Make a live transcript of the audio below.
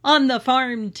On the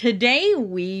farm today,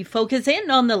 we focus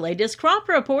in on the latest crop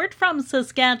report from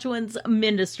Saskatchewan's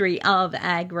Ministry of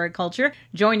Agriculture.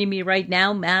 Joining me right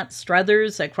now, Matt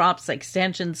Struthers, a crops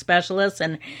extension specialist.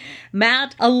 And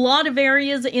Matt, a lot of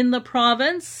areas in the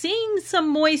province seeing some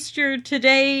moisture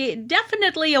today,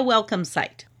 definitely a welcome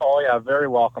sight. Oh yeah, very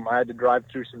welcome. I had to drive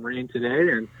through some rain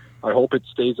today, and I hope it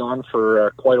stays on for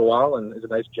quite a while and is a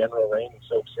nice general rain and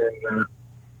soaks in.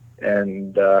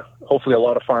 And hopefully a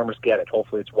lot of farmers get it.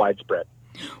 Hopefully it's widespread.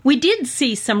 We did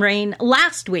see some rain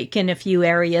last week in a few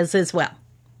areas as well.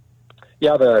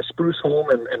 Yeah, the Spruce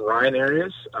Home and Ryan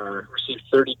areas received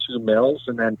 32 mils,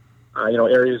 and then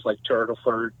areas like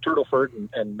Turtleford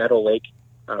and Meadow Lake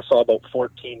saw about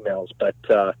 14 mils. But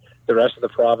the rest of the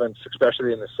province,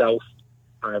 especially in the south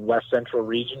and west central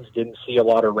regions, didn't see a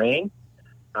lot of rain,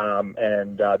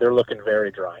 and they're looking very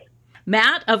dry.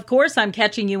 Matt, of course, I'm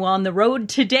catching you on the road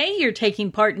today. You're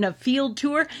taking part in a field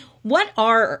tour. What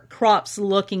are crops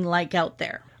looking like out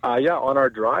there? On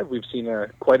our drive, we've seen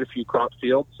quite a few crop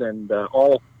fields and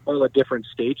all at different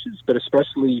stages, but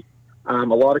especially a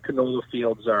lot of canola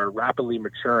fields are rapidly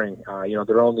maturing.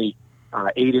 They're only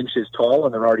 8 inches tall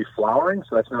and they're already flowering,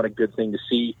 so that's not a good thing to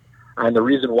see. And the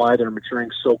reason why they're maturing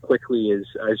so quickly is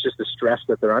just the stress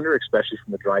that they're under, especially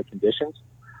from the dry conditions.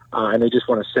 And they just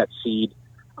want to set seed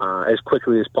as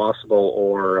quickly as possible,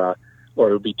 or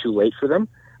it'll be too late for them.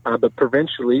 But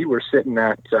provincially, we're sitting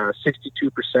at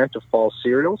 62% of fall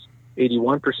cereals,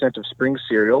 81% of spring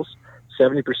cereals,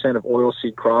 70% of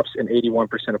oilseed crops, and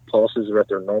 81% of pulses are at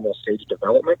their normal stage of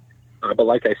development. But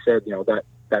like I said,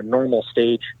 that normal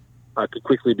stage could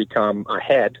quickly become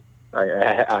ahead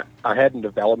in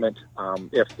development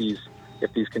if these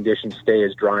conditions stay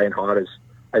as dry and hot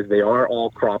as they are.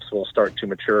 All crops will start to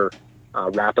mature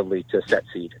rapidly to set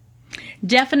seed.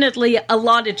 Definitely a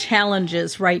lot of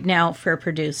challenges right now for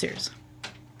producers.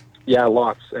 Yeah,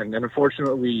 lots. And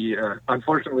unfortunately,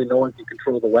 no one can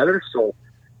control the weather, so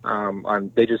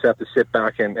they just have to sit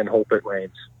back and hope it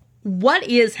rains. What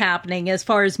is happening as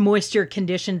far as moisture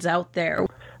conditions out there?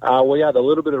 The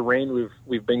little bit of rain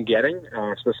we've been getting,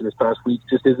 especially this past week,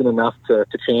 just isn't enough to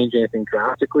change anything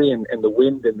drastically, and the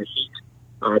wind and the heat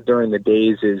during the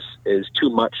days is too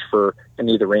much for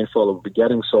any of the rainfall that we'll be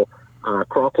getting. So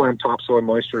cropland topsoil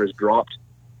moisture has dropped,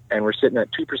 and we're sitting at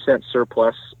 2%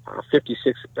 surplus,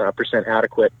 56%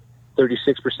 adequate,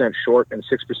 36% short, and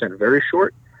 6% very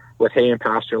short, with hay and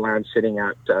pasture land sitting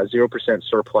at 0%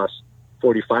 surplus,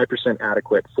 45%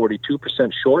 adequate,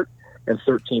 42% short, and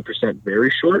 13%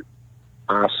 very short.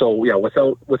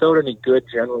 Without any good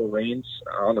general rains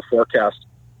on the forecast,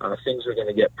 things are going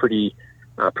to get pretty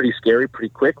scary pretty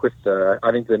quick. With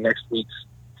I think the next week's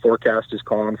forecast is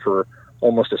calling for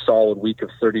almost a solid week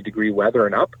of 30-degree weather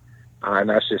and up, and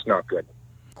that's just not good.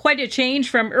 Quite a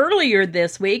change from earlier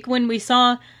this week when we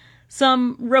saw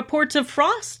some reports of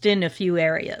frost in a few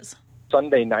areas.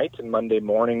 Sunday night and Monday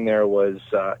morning there was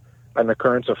an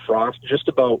occurrence of frost just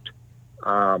about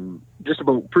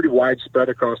pretty widespread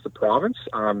across the province.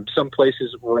 Some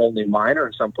places were only minor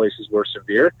and some places were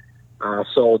severe.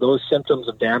 So those symptoms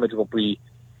of damage will be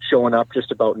showing up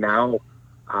just about now.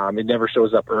 It never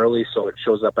shows up early, so it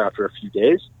shows up after a few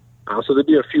days. So there'll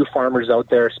be a few farmers out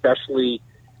there, especially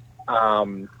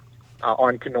on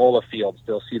canola fields.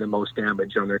 They'll see the most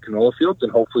damage on their canola fields,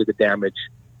 and hopefully the damage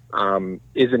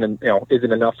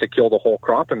isn't enough to kill the whole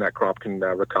crop, and that crop can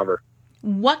recover.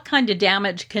 What kind of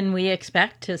damage can we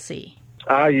expect to see?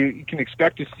 You can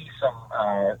expect to see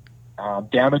some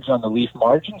damage on the leaf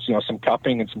margins, some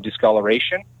cupping and some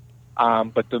discoloration.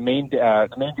 But the main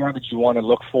damage you want to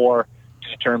look for to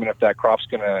determine if that crop's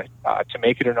going to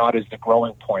make it or not is the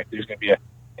growing point. There's going to be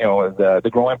the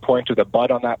growing point of the bud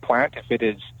on that plant. If it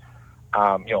is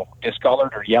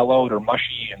discolored or yellowed or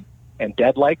mushy and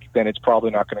dead-like, then it's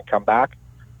probably not going to come back.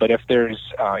 But if there's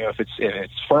if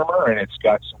it's firmer and it's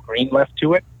got some green left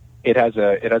to it, it has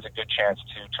a good chance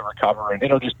to recover, and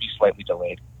it'll just be slightly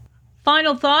delayed.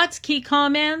 Final thoughts, key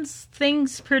comments,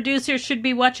 things producers should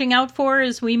be watching out for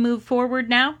as we move forward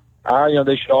now?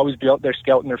 They should always be out there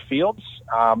scouting their fields.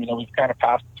 We've kind of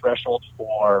passed the threshold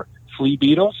for flea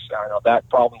beetles. That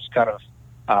problem's kind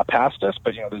of past us,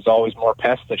 but there's always more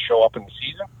pests that show up in the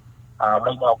season.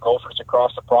 Right now, gophers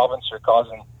across the province are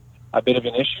causing a bit of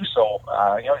an issue, so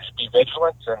just be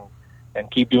vigilant and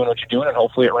keep doing what you're doing, and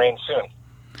hopefully it rains soon.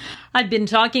 I've been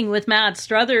talking with Matt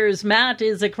Struthers. Matt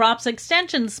is a crops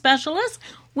extension specialist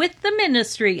with the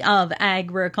Ministry of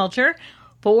Agriculture.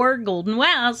 For Golden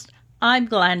West, I'm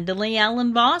Glendalee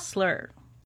Allen Vossler.